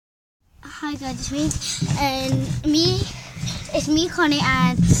Hi guys, it's me, Connie,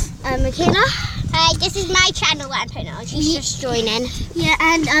 and Michaela. Hi, this is my channel, she's just joining. Yeah,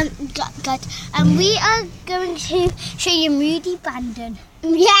 and guys, we are going to show you Moody Brandon.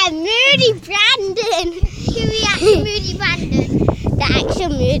 Yeah, Moody Brandon. Who we actually Moody Brandon? The actual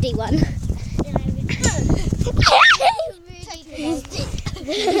Moody one.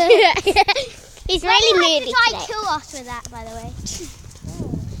 He's really moody today. Try to kill us with that, by the way.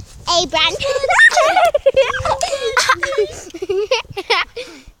 Hey, Brandon.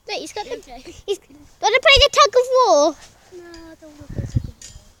 Look, he's got to play the tug of war. No, I don't want to play tug of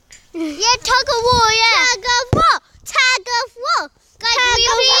war. Yeah, tug of war, yeah. Tug of war. Tug of war. Guys, tug of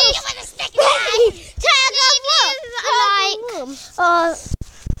war.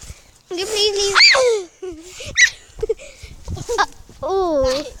 Can you please leave?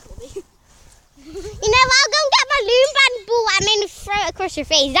 Oh. You know what? I'll go and get my loom band ball and then throw it across your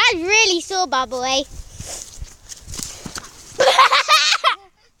face. That's really sore, by the way.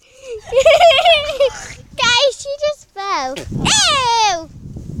 Guys, she just fell. Ew!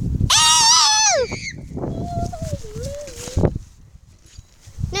 Ew!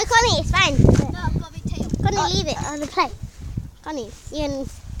 No, Connie, it's fine. No, I've got a big tail. Connie, leave it on the play. Connie, you can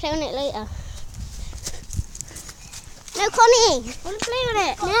play on it later. No, Connie. I want to play on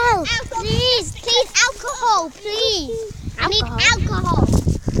it. No, please, alcohol, please. I need alcohol.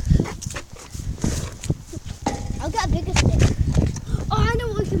 I'll get a bigger stick. Oh, I know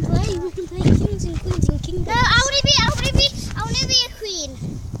what we can play. We can play kings and queens and kingdoms. No, I want to be a queen.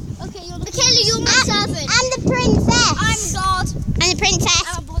 Okay, you're the Michaela, you're my servant. And the princess. I'm God. And the princess.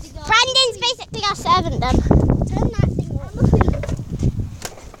 I'm a bodyguard. Brandon's basically our servant then. Turn that thing on.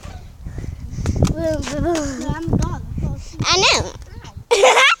 No, I'm God. I know.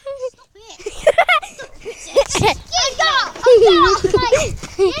 Stop it.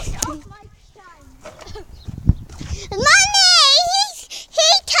 Get off my shine. Mommy, he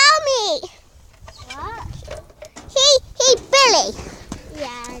told me. What? He Billy.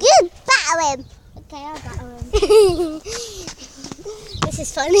 Yeah. You battle him. Okay, I'll battle him. This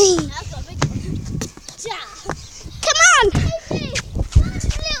is funny. I've got a big one. Come on.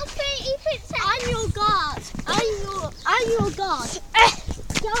 Little pretty princess. I'm your guard. I'm your guard.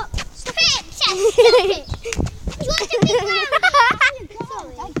 Stop it. Stop it. You want to be around?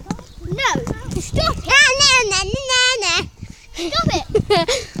 No. Stop it. No. Stop it.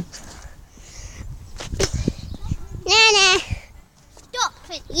 No. Stop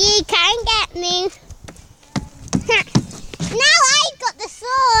it. You can't get me. Now I've got the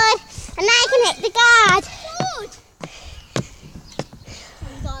sword and I can hit the guard. Sword.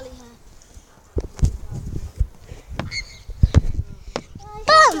 I'm darling her.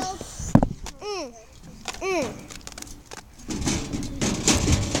 Boom.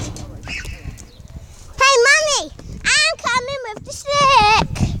 Hey, Mummy, I'm coming with the stick.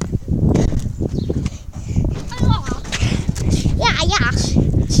 Yeah.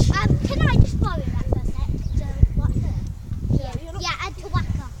 Can I just borrow that for a sec? So, what's it? Yeah, add to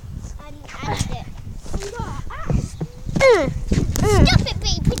whacker. And it. Stop it,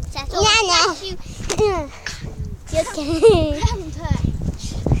 baby princess. No. You okay? Haven't hurt.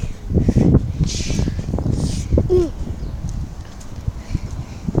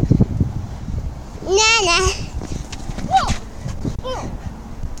 Nana.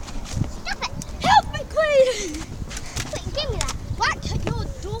 Stop it. Help me, queen. Wait, give me that. Whack at your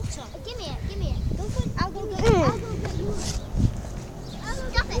daughter. Give me it. Go for it. I'll go get yours.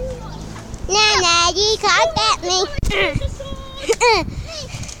 Stop it. Nana, you can't get me.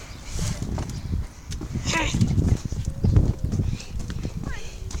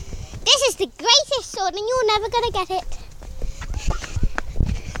 This is the greatest sword and you're never going to get it.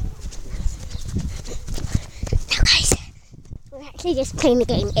 Now guys, we're actually just playing the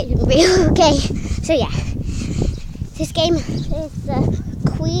game. It's real, okay? So yeah, this game is the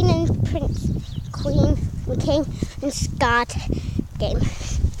Queen and King and Guard game.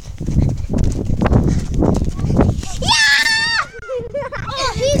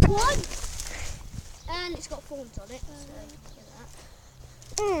 Oh, here's one. And it's got thorns on it. So get that.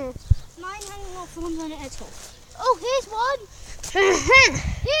 Mine hasn't got thorns on it at all. Oh, here's one.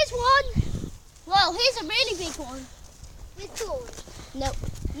 Here's one. Well, here's a really big one. With thorns. No,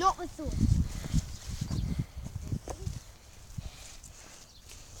 not with thorns.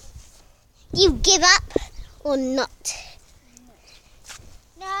 You give up or not?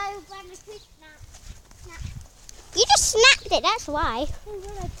 No, Grandma, please snap. You just snapped it, that's why. Oh,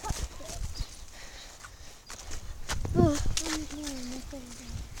 when I touched it.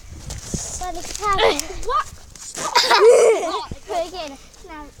 What? Stop. Put it again.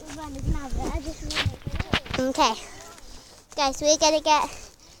 Okay. Guys, we're going to get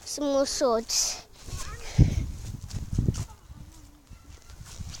some more swords.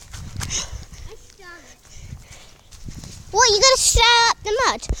 What, you going to stir up the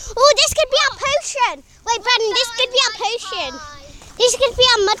mud? Oh, this could be our potion. Wait, Brandon, this could be our potion. This could be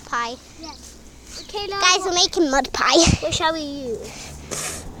our mud pie. Yes. Okay, guys, we're making mud pie. What shall we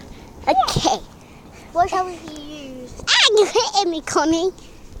use? Okay. What shall we use? Ah, you hit me, Connie.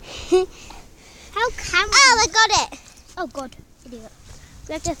 How can we? Oh, I got it. Oh, God. Idiot.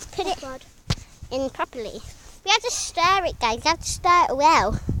 We have to put it in properly. We have to stir it, guys. We have to stir it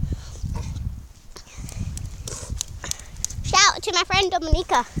well. Shout out to my friend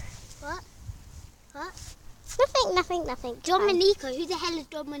Dominica. What? What? Nothing. Dominica? Who the hell is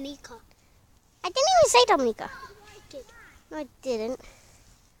Dominica? I didn't even say Dominica. I did. No, I didn't.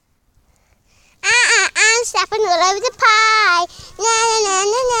 I'm stepping all over the pie. Na na na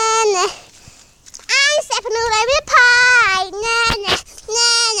na na na. I'm stepping all over the pie. Na na na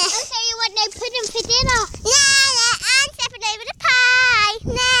na. Okay, you want no pudding for dinner? Na na. I'm stepping over the pie.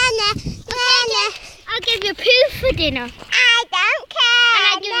 Na na na na. I'll give you poo for dinner. I don't care. And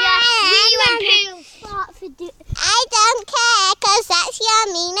I'll give you wee and poo fart for dinner. I don't care, 'cause that's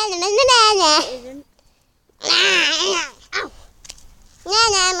yummy. Na na na na na. It isn't. Ow. Na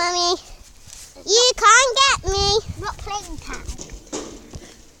na, mummy. You can't get me. Not playing tag.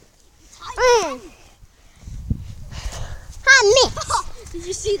 I missed. Did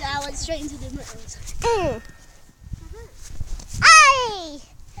you see that? I went straight into the middle. Aye.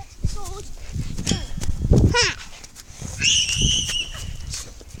 Sword. Ha.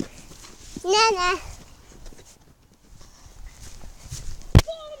 Nana.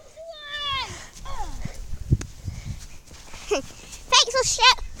 Thanks for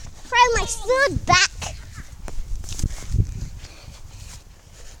throwing my sword back.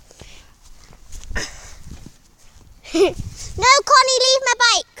 No, Connie, leave my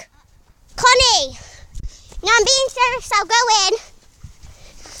bike. Connie. No, I'm being serious. I'll go in.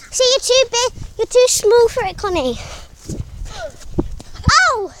 See, you're too big. You're too small for it, Connie.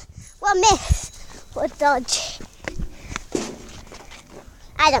 Oh! What a miss. What a dodge.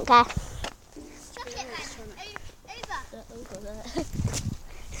 I don't care.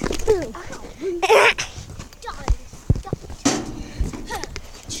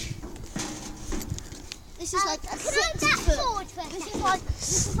 This is like this is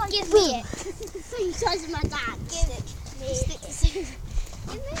like Give me it. This is the same size as my dad. Give it to me. Stick the same.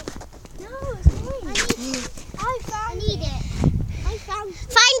 Give me. No, it's mine. I need it. I found it.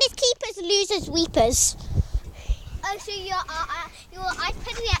 Finders, keepers, losers, weepers. Oh, so you're I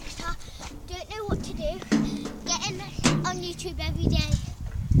put the extra. Don't know what to do. Getting on YouTube every day,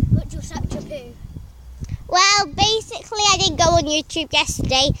 but you're such a poo. Well, basically, I didn't go on YouTube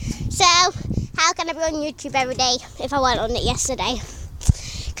yesterday, so how can I be on YouTube every day if I weren't on it yesterday?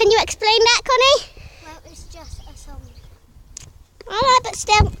 Can you explain that, Connie? Well, it's just a song. I know, but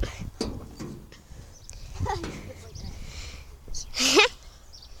still.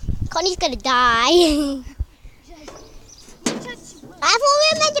 Connie's gonna die. I thought we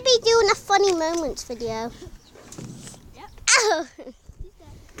were meant to be doing a funny moments video. Yep. Oh.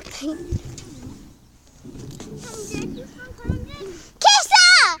 Kiss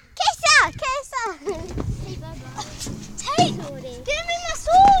her! Kiss her! Kiss her! Say bye-bye. Take Give me my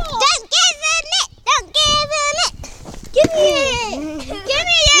sword! Don't give him it! Don't give him it! Give me it! Give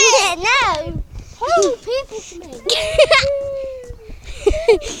me it! No! Oh, people to me.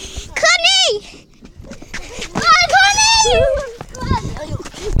 Connie! Oh, Connie!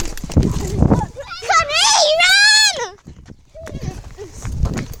 Connie, run!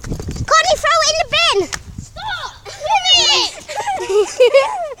 Connie, throw it in the bin! Stop! Give me it!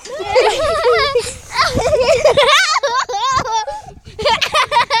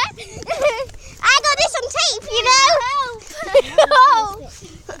 I got this on tape, you know? No.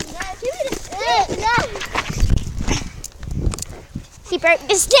 He broke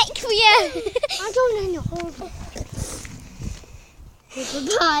the stick for you. I don't know.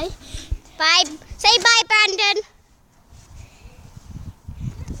 Bye. Bye. Say bye, Brandon.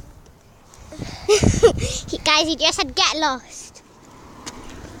 Guys, he just said get lost.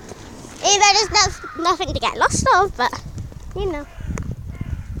 Even though there's nothing to get lost of, but you know.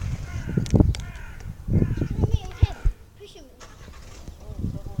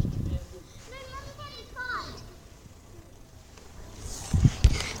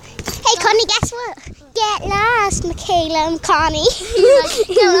 Hey, Connie, guess what? Get lost, Michaela and Connie.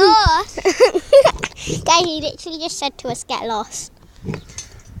 Get lost. Guys, he literally just said to us, get lost.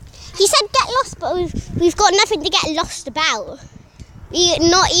 He said get lost, but we've got nothing to get lost about. We're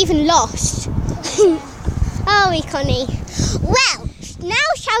not even lost. Are we, Connie? Well,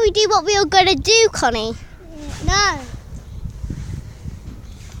 now shall we do what we were going to do, Connie? No.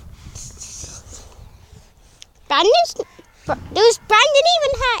 Was Brandon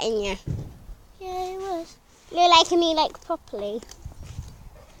even hurting you? Yeah, he was. You're liking me like properly.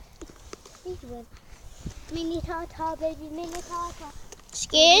 He was. Mini tata, baby, mini tata.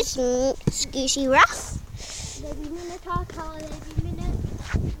 Excuse me, excuse rough. Baby, mini tata, baby, mini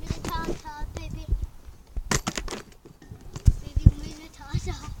tata, baby. Baby, mini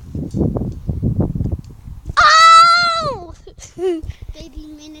tata. Oh! Baby,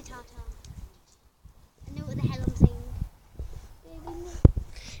 mini tata. I know what the hell I'm saying.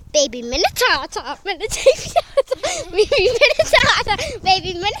 Baby Minotata, Minotata, baby Minotata,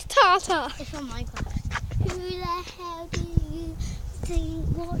 baby Minotata. It's on my God. Who the hell do you think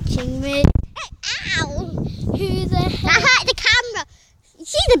watching me? Ow! Who the hell? That hurt the camera.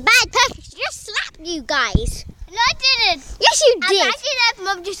 She's a bad person. She just slapped you guys. No, I didn't. Yes, you did. Imagine if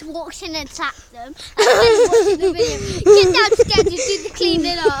Mum just walks in and taps them. And then watching the video. Get downstairs and do the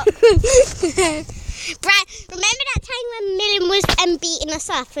cleaning up. Brad, remember that time when Millen was beating us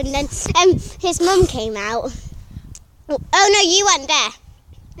up and then his mum came out? Oh no, you weren't there.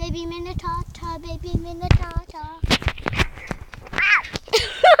 Baby Minotata, baby Minotata.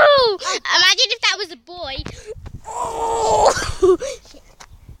 Imagine if that was a boy. Oh.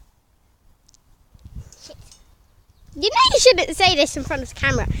 Shit. You know you shouldn't say this in front of the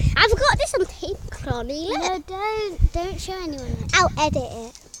camera. I've got this on tape, Connie. Look. No, don't show anyone it. I'll edit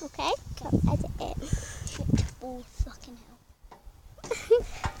it. Okay? I'll edit it. Shit, ball fucking hell.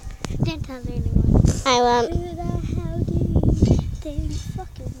 Don't tell anyone. I won't. Who the hell do you think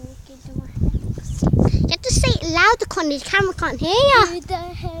fucking walk into my house? You have to say it louder, Connie. The camera can't hear you. Who the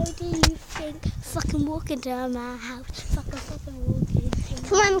hell do you think fucking walk into my house? Fucking walk into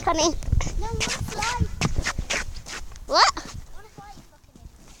Come on, Connie. No, I want to fly. What? I want to fly, you fucking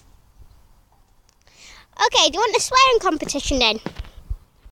idiot. Okay, do you want a swearing competition then?